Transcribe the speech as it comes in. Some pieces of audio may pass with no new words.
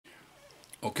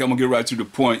Okay, I'm gonna get right to the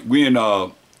point. We in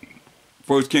 1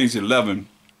 Kings 11,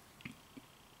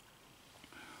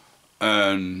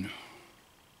 and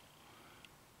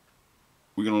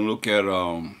we're gonna look at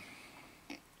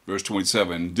verse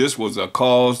 27. This was a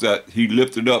cause that he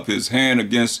lifted up his hand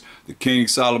against the king.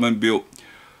 Solomon built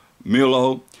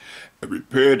Millo and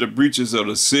repaired the breaches of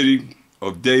the city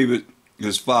of David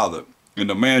his father.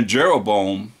 And the man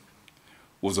Jeroboam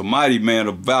was a mighty man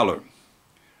of valor.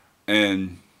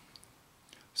 And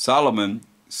Solomon,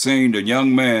 seeing the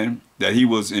young man that he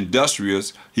was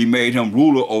industrious, he made him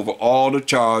ruler over all the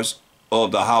charge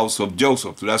of the house of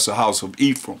Joseph. So that's the house of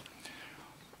Ephraim,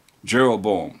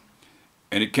 Jeroboam.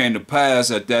 And it came to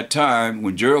pass at that time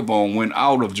when Jeroboam went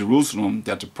out of Jerusalem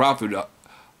that the prophet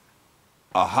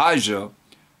Ahijah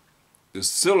the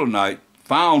Silonite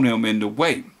found him in the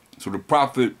way. So the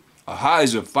prophet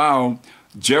Ahijah found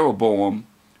Jeroboam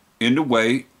in the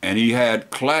way, and he had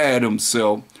clad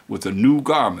himself with a new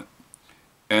garment.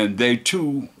 And they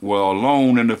two were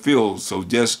alone in the field. So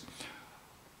just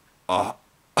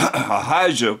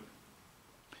Ahijah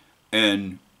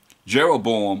and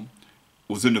Jeroboam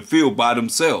was in the field by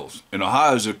themselves. And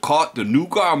Ahijah caught the new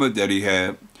garment that he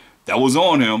had, that was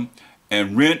on him,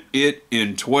 and rent it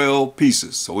in 12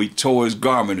 pieces. So he tore his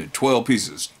garment in 12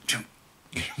 pieces.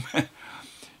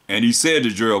 And he said to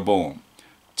Jeroboam,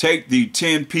 take thee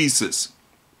 10 pieces,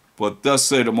 for thus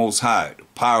said the Most High, the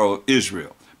power of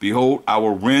Israel. Behold, I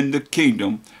will rend the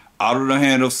kingdom out of the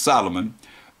hand of Solomon,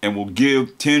 and will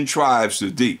give 10 tribes to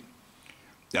thee.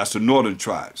 That's the northern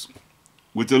tribes,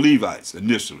 with the Levites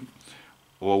initially,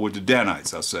 or with the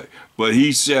Danites, I say. But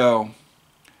he shall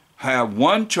have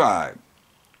one tribe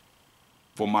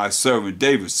for my servant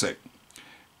David's sake,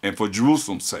 and for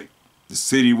Jerusalem's sake, the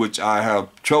city which I have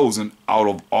chosen out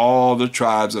of all the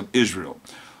tribes of Israel.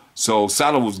 So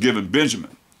Solomon was given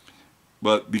Benjamin.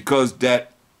 But because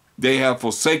that they have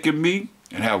forsaken me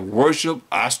and have worshipped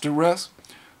Ashtoreth,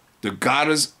 the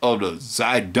goddess of the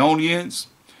Zidonians,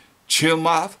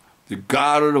 Chemoth, the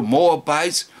god of the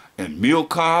Moabites, and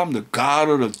Milcom, the god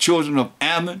of the children of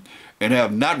Ammon, and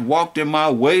have not walked in my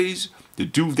ways to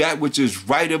do that which is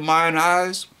right in mine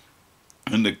eyes,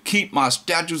 and to keep my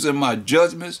statutes and my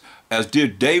judgments, as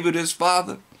did David his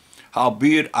father.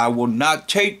 Howbeit I will not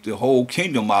take the whole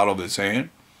kingdom out of his hand,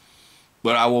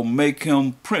 but I will make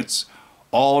him prince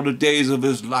all the days of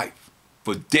his life,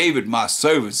 for David my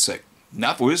servant's sake,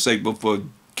 not for his sake, but for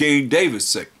King David's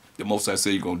sake. The Most High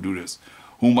said, you're going to do this,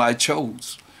 whom I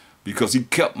chose, because he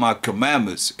kept my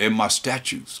commandments and my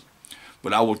statutes.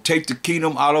 But I will take the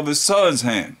kingdom out of his son's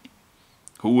hand,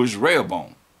 who is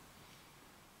Rehoboam,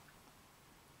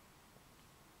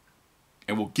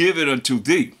 and will give it unto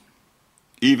thee,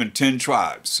 even 10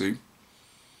 tribes. See,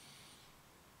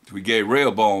 we gave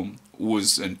Rehoboam, who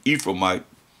was an Ephraimite,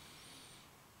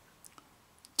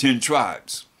 10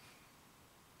 tribes.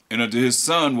 And unto his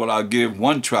son will I give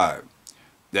 1 tribe,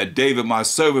 that David my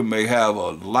servant may have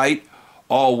a light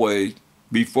always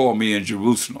before me in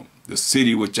Jerusalem, the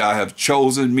city which I have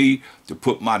chosen me to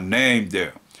put my name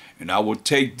there. And I will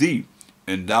take thee,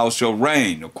 and thou shalt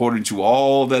reign according to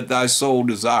all that thy soul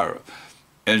desireth,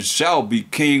 and shall be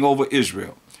king over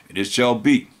Israel. And it shall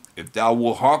be, if thou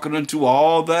wilt hearken unto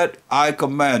all that I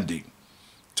command thee,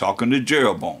 talking to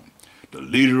Jeroboam, the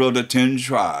leader of the 10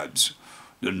 tribes,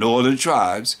 the northern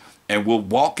tribes, and will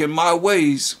walk in my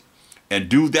ways, and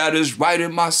do that is right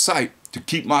in my sight, to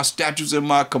keep my statutes and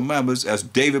my commandments, as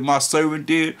David my servant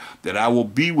did, that I will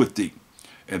be with thee,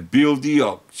 and build thee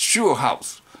a sure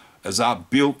house, as I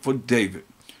built for David,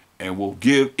 and will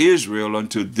give Israel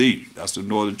unto thee. That's the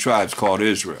northern tribes called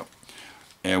Israel.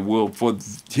 And will for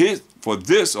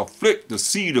this afflict the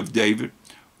seed of David,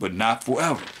 but not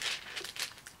forever.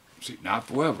 See, not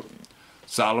forever.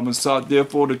 Solomon sought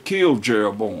therefore to kill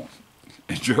Jeroboam.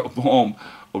 And Jeroboam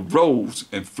arose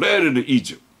and fled into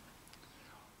Egypt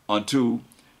unto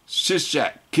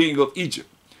Shishak, king of Egypt,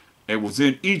 and was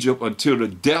in Egypt until the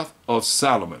death of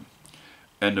Solomon.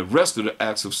 And the rest of the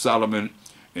acts of Solomon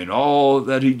and all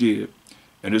that he did,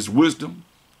 and his wisdom,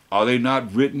 are they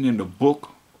not written in the book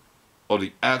of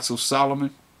the acts of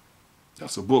Solomon?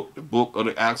 That's a book, the book of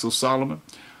the acts of Solomon.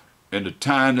 And the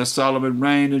time that Solomon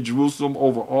reigned in Jerusalem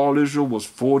over all Israel was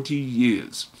 40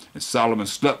 years. And Solomon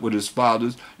slept with his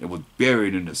fathers and was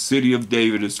buried in the city of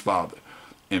David his father.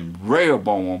 And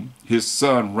Rehoboam, his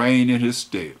son, reigned in his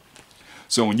stead.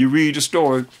 So when you read the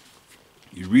story,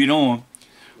 you read on,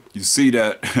 you see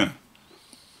that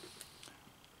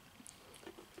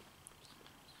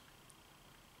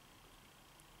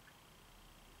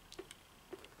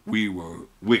we were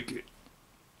wicked.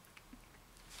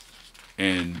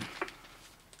 And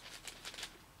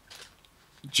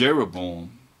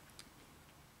Jeroboam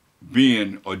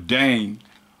being ordained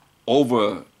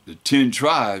over the 10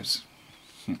 tribes,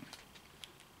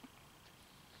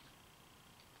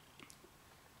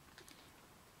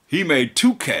 he made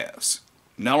 2 calves.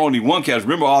 Not only 1 calf.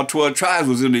 Remember, all 12 tribes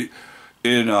was in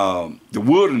the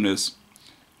wilderness,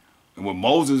 and when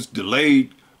Moses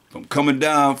delayed from coming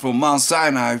down from Mount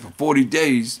Sinai for 40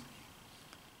 days,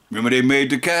 remember they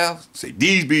made the calves? Say,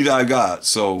 these be thy gods.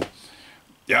 So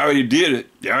they already did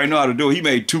it. They already know how to do it. He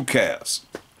made 2 calves.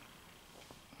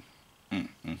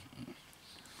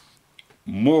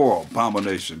 Moral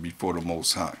abomination before the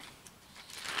Most High.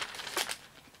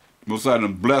 Most High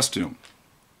done blessed him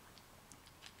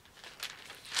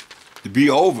to be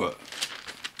over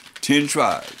 10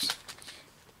 tribes.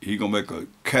 He gonna make a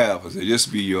calf and say, this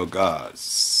be your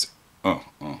gods. So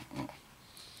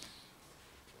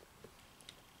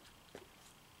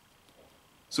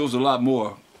there's a lot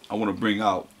more I want to bring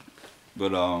out,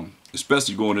 but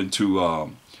especially going into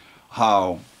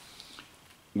how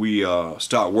we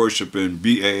start worshiping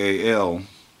Baal,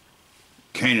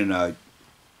 Canaanite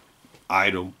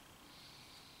idol,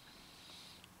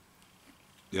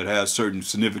 that has certain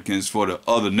significance for the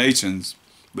other nations,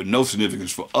 but no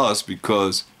significance for us,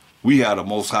 because we have the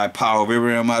most high power of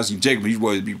Abraham, Isaac, and Jacob. He's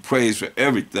worthy to be praised for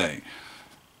everything.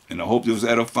 And I hope this was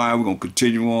edifying. We're going to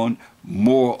continue on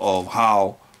more of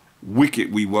how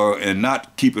wicked we were and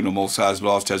not keeping the Most High's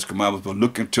laws, statutes, commandments, but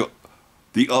looking to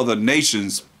the other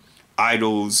nations'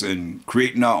 idols and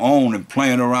creating our own and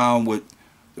playing around with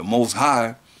the Most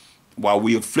High while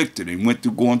we afflicted and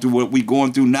going through what we're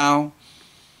going through now,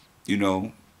 you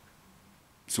know.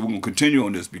 So we're going to continue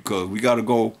on this, because we got to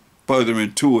go further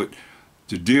into it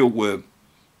to deal with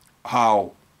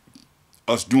how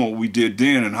us doing what we did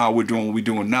then and how we're doing what we're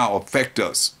doing now affect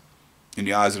us in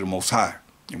the eyes of the Most High.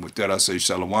 And with that, I say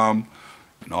Shalom,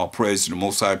 and all praise to the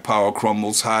Most High power, Krum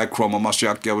Most High, Krum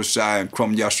MASHAYACH, YAHAWASHI, and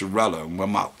Krum Yasharella, and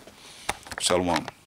I'm out. Shalom.